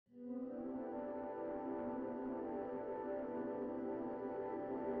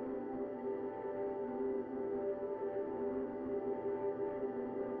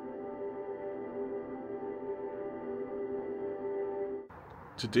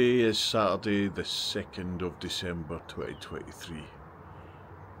Today is Saturday the 2nd of December 2023.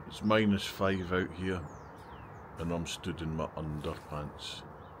 It's -5 out here and I'm stood in my underpants.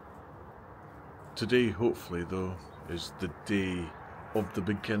 Today, hopefully though, is the day of the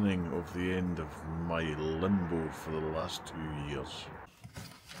beginning of the end of my limbo for the last 2 years.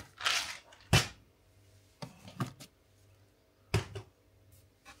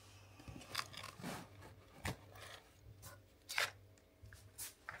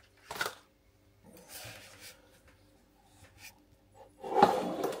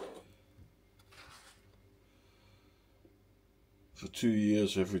 For 2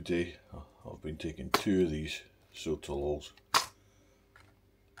 years every day I've been taking 2 of these Sotalol.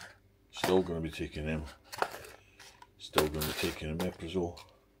 Still going to be taking them. Still going to be taking omeprazole.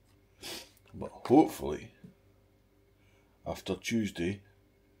 But hopefully after Tuesday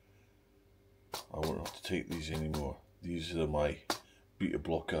I won't have to take these anymore. These are my beta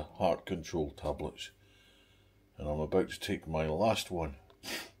blocker heart control tablets. And I'm about to take my last one.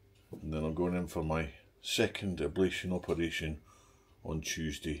 And then I'm going in for my second ablation operation on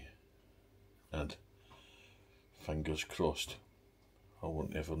Tuesday, and fingers crossed I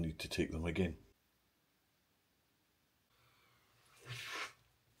won't ever need to take them again.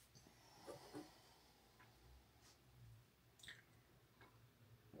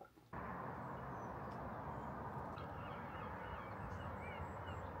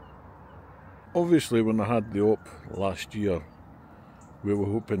 Obviously when I had the op last year we were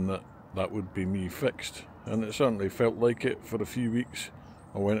hoping that that would be me fixed, and it certainly felt like it for a few weeks.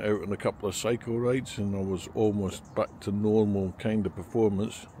 I went out on a couple of cycle rides and I was almost back to normal kind of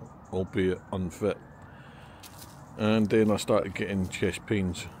performance, albeit unfit. And then I started getting chest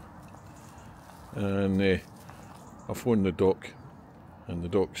pains, and I phoned the doc, and the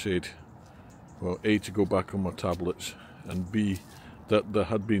doc said, well, A, to go back on my tablets, and B, that there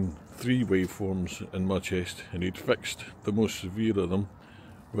had been 3 waveforms in my chest and he'd fixed the most severe of them,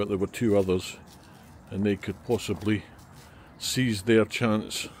 but there were 2 others and they could possibly seize their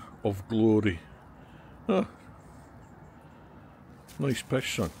chance of glory. Ah, nice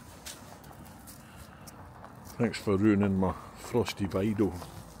pish, son. Thanks for ruining my frosty Vido.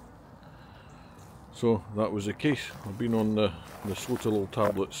 So that was the case. I've been on the Sotalol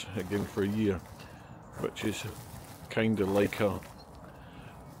tablets again for a year, which is kind of like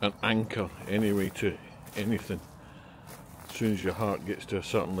an anchor anyway to anything. As soon as your heart gets to a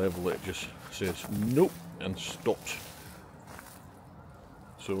certain level it just says nope and stops.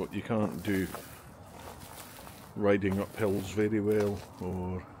 So you can't do riding up hills very well,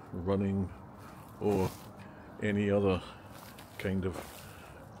 or running, or any other kind of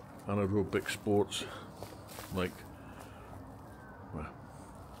anaerobic sports, like, well,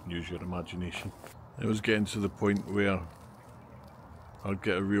 use your imagination. It was getting to the point where I'd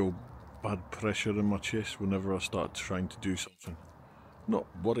get a real bad pressure in my chest whenever I started trying to do something. Not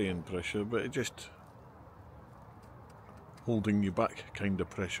worrying pressure, but it just holding you back kind of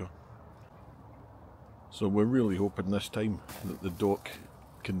pressure. So we're really hoping this time that the doc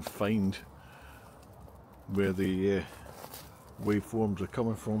can find where the waveforms are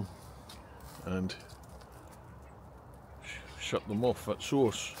coming from and shut them off at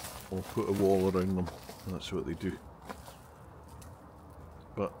source, or put a wall around them. That's what they do.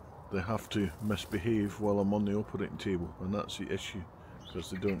 But they have to misbehave while I'm on the operating table, and that's the issue, because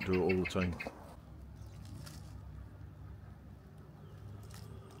they don't do it all the time.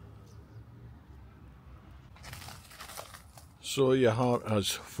 So your heart has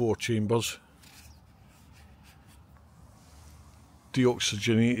 4 chambers.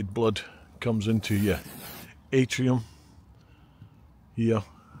 Deoxygenated blood comes into your atrium here,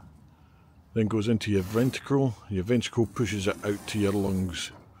 then goes into your ventricle. Your ventricle pushes it out to your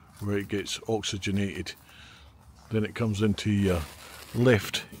lungs where it gets oxygenated. Then it comes into your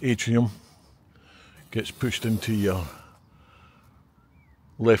left atrium, gets pushed into your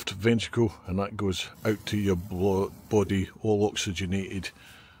left ventricle, and that goes out to your body all oxygenated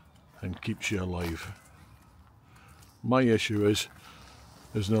and keeps you alive. My issue is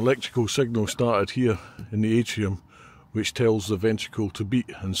there's an electrical signal started here in the atrium which tells the ventricle to beat,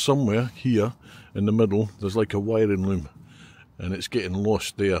 and somewhere here in the middle there's like a wiring loom, and it's getting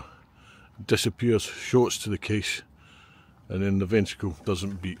lost there. It disappears, shorts to the case, and then the ventricle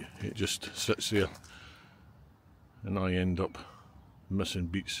doesn't beat, it just sits there, and I end up missing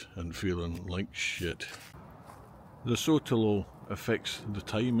beats and feeling like shit. The Sotalol affects the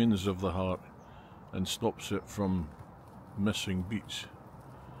timings of the heart and stops it from missing beats.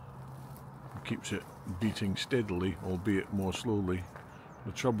 It keeps it beating steadily, albeit more slowly.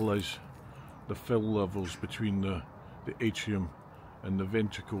 The trouble is the fill levels between the atrium and the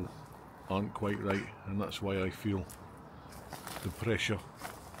ventricle aren't quite right, and that's why I feel the pressure.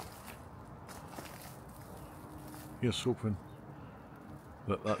 Here's hoping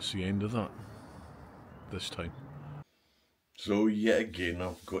that that's the end of that this time. So yet again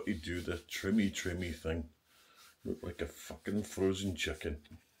I've got to do the trimmy thing. Look like a fucking frozen chicken.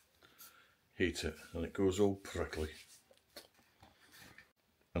 Hate it, and it goes all prickly.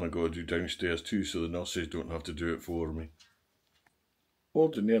 And I got to do downstairs too, so the nurses don't have to do it for me.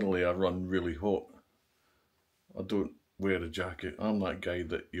 Ordinarily I run really hot. I don't wear a jacket. I'm that guy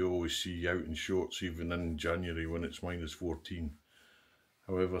that you always see out in shorts even in January when it's -14.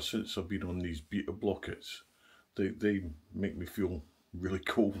 However, since I've been on these beta blockets, they make me feel really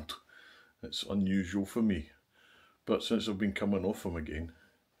cold. It's unusual for me. But since I've been coming off them again,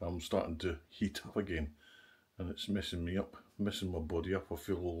 I'm starting to heat up again. And it's messing me up, messing my body up. I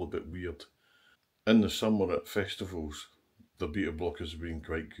feel a little bit weird. In the summer at festivals, the beta blockers have been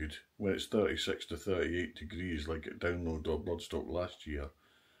quite good. When it's 36 to 38 degrees like at Download or Bloodstock last year,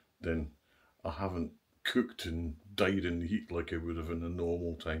 then I haven't cooked and died in the heat like I would have in a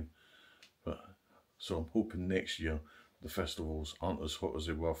normal time. So I'm hoping next year the festivals aren't as hot as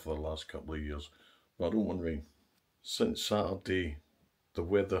they were for the last couple of years. But I don't want rain. Since Saturday, the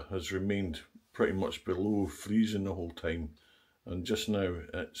weather has remained pretty much below freezing the whole time, and just now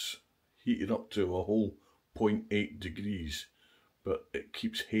it's heated up to a whole 0.8 degrees, but it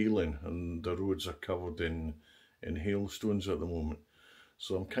keeps hailing and the roads are covered in hailstones at the moment.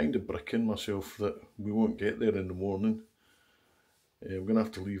 So I'm kind of bricking myself that we won't get there in the morning. We're going to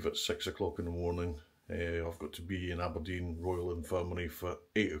have to leave at 6 o'clock in the morning. I've got to be in Aberdeen Royal Infirmary for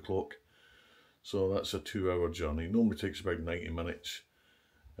 8 o'clock. So that's a 2-hour journey. Normally takes about 90 minutes.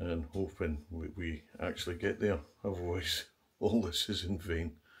 And hoping we actually get there. Otherwise, all this is in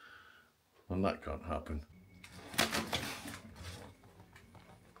vain. And that can't happen.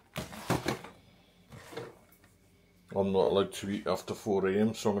 I'm not allowed to eat after 4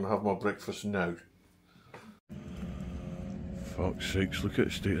 AM, so I'm going to have my breakfast now. Fuck's sakes, look at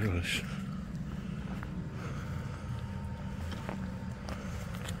the state of this.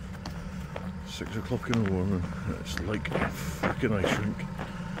 Six o'clock in the morning, it's like a fucking ice rink.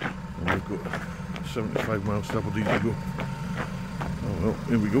 And we've got 75 miles to Aberdeen to go. Oh well,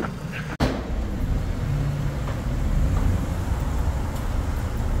 here we go.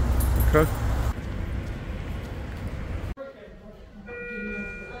 Okay.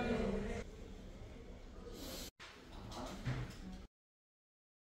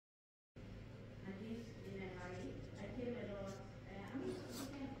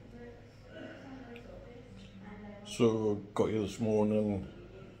 So got here this morning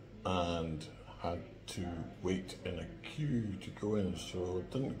and had to wait in a queue to go in, so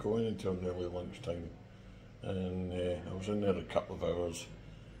didn't go in until nearly lunchtime, and I was in there a couple of hours,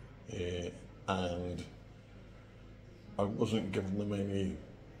 and I wasn't giving them any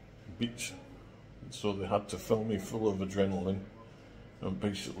beats, so they had to fill me full of adrenaline, and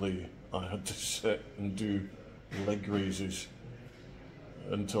basically I had to sit and do leg raises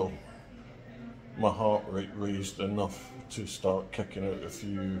until my heart rate raised enough to start kicking out a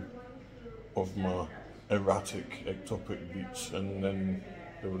few of my erratic ectopic beats, and then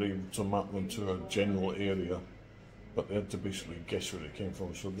they were able to map them to a general area, but they had to basically guess where it came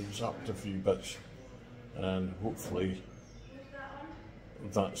from. So they zapped a few bits, and hopefully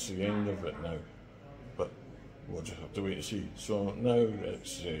that's the end of it now, but we'll just have to wait and see. So now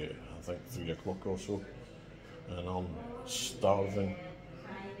it's I think 3 o'clock or so, and I'm starving,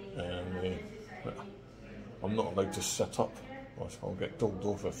 and I'm not allowed to sit up. I'll get told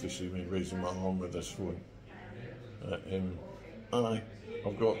off if they see me raising my arm with this phone.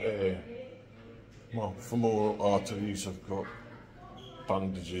 I've got my femoral arteries, I've got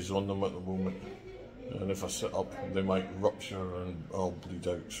bandages on them at the moment, and if I sit up they might rupture and I'll bleed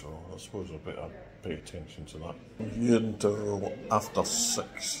out, so I suppose I better pay attention to that. I'm here until after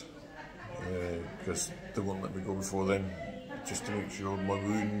 6, because they won't let me go before then, just to make sure my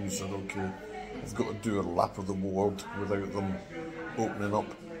wounds are okay. I've got to do a lap of the ward without them opening up.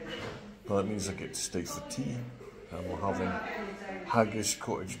 But that means I get to stay for tea. And we're having haggis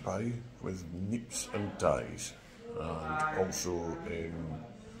cottage pie with neeps and ties. And also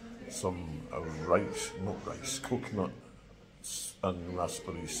some coconut and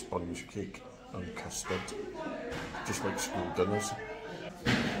raspberry sponge cake and custard. Just like school dinners.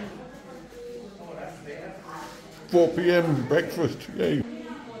 4 PM breakfast, yay!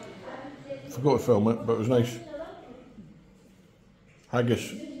 Forgot to film it, but it was nice.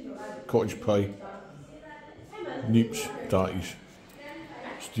 Haggis, cottage pie, neeps, tatties,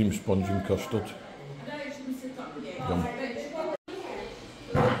 steamed sponge and custard. Yum.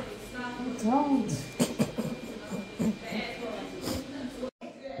 Don't.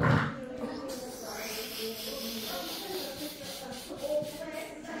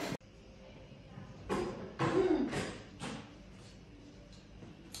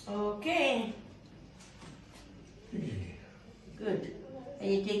 Okay. Good. Are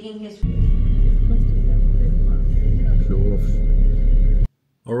you taking his... Show off.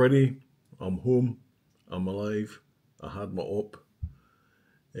 Already, I'm home, I'm alive, I had my op.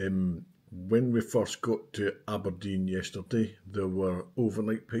 When we first got to Aberdeen yesterday, there were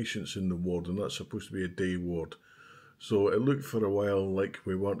overnight patients in the ward, and that's supposed to be a day ward. So it looked for a while like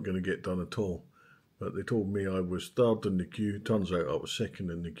we weren't going to get done at all. But they told me I was third in the queue. Turns out I was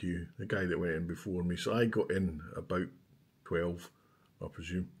second in the queue, the guy that went in before me. So I got in about 12, I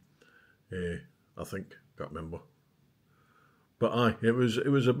presume. I think, can't remember. But aye, it was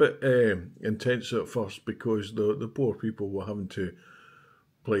a bit intense at first because the poor people were having to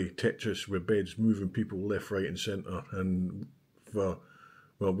play Tetris with beds, moving people left, right and centre. And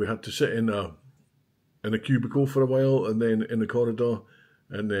we had to sit in a cubicle for a while, and then in the corridor,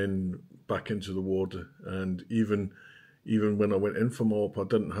 and then back into the ward. And even when I went in for my op, I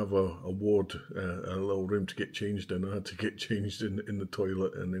didn't have a ward, a little room to get changed in. I had to get changed in the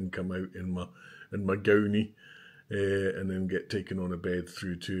toilet and then come out in my gownie, and then get taken on a bed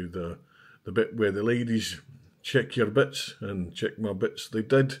through to the bit where the ladies check your bits, and check my bits. They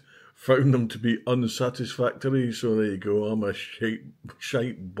did. Found them to be unsatisfactory, so there you go. I'm a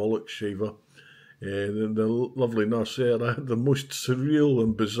shite bollock shaver. The lovely nurse there, I had the most surreal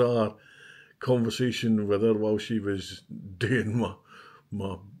and bizarre conversation with her while she was doing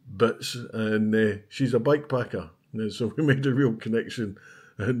my bits, and she's a bike packer, so we made a real connection,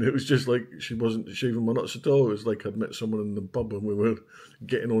 and it was just like she wasn't shaving my nuts at all. It was like I'd met someone in the pub and we were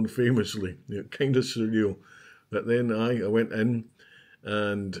getting on famously, kind of surreal. But then I went in,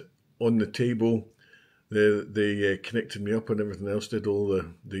 and on the table they connected me up and everything else, did all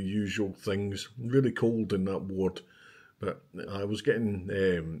the usual things. Really cold in that ward, but I was getting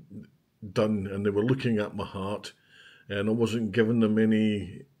done, and they were looking at my heart, and I wasn't giving them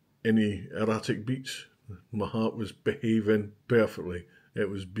any erratic beats. My heart was behaving perfectly. It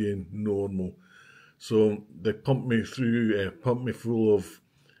was being normal. So they pumped me full of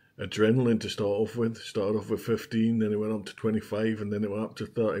adrenaline to start off with. Started off with 15, then it went up to 25, and then it went up to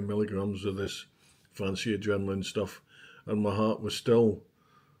 30 milligrams of this fancy adrenaline stuff, and my heart was still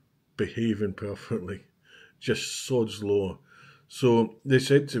behaving perfectly, just sods law. So they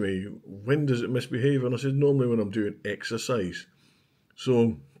said to me, when does it misbehave? And I said, normally when I'm doing exercise.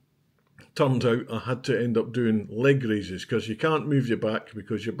 So turned out I had to end up doing leg raises, because you can't move your back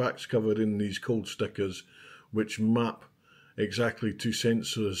because your back's covered in these cold stickers which map exactly to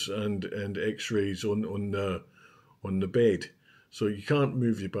sensors and x-rays on the bed. So you can't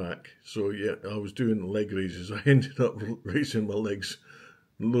move your back. So yeah, I was doing leg raises. I ended up raising my legs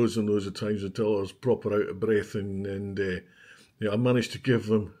loads and loads of times until I was proper out of breath, and I managed to give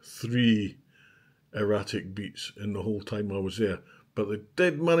them 3 erratic beats in the whole time I was there. But they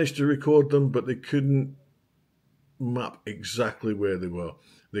did manage to record them, but they couldn't map exactly where they were.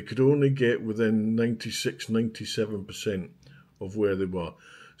 They could only get within 96-97% of where they were.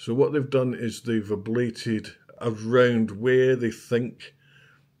 So what they've done is they've ablated around where they think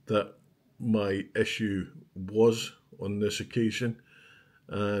that my issue was on this occasion,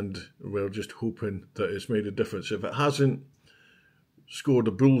 and we're just hoping that it's made a difference. If it hasn't scored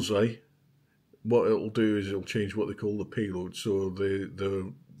a bullseye, what it'll do is it'll change what they call the payload. So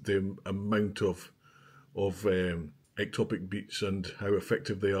the amount of ectopic beats and how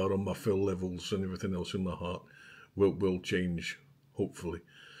effective they are on my fill levels and everything else in my heart will change, hopefully.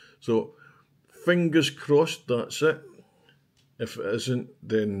 So fingers crossed that's it. If it isn't,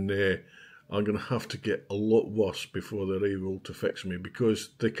 then I'm going to have to get a lot worse before they're able to fix me, because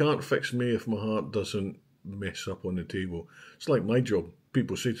they can't fix me if my heart doesn't mess up on the table. It's like my job.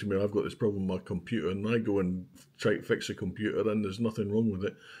 People say to me, I've got this problem with my computer, and I go and try to fix the computer, and there's nothing wrong with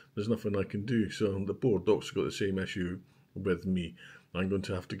it. There's nothing I can do. So the poor doc's got the same issue with me. I'm going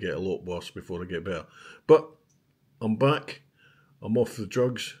to have to get a lot worse before I get better. But I'm back. I'm off the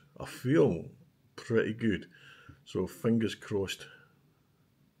drugs. I feel pretty good. So fingers crossed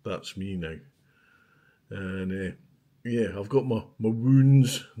that's me now. And yeah, I've got my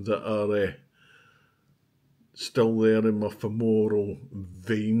wounds that are still there in my femoral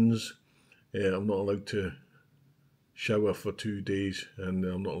veins. I'm not allowed to shower for 2 days, and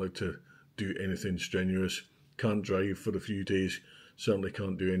I'm not allowed to do anything strenuous. Can't drive for a few days. Certainly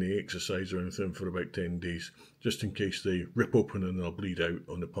can't do any exercise or anything for about 10 days, just in case they rip open and I'll bleed out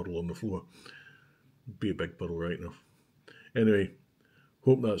on the puddle on the floor. Be a big puddle right enough. Anyway,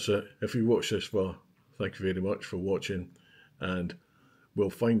 hope that's it. If you watched this far, thank you very much for watching, and we'll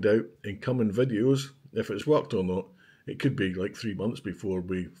find out in coming videos if it's worked or not. It could be like 3 months before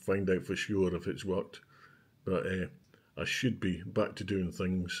we find out for sure if it's worked, but I should be back to doing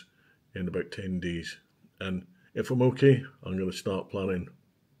things in about 10 days, and if I'm okay, I'm going to start planning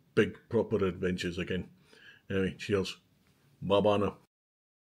big proper adventures again. Anyway, cheers. Bye bye now.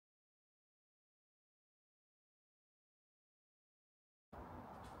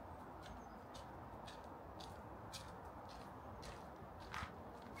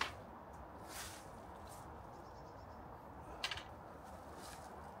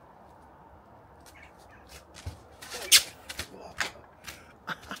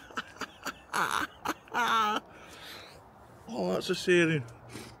 Oh, that's a cesarean.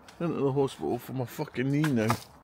 Into the hospital for my fucking knee now.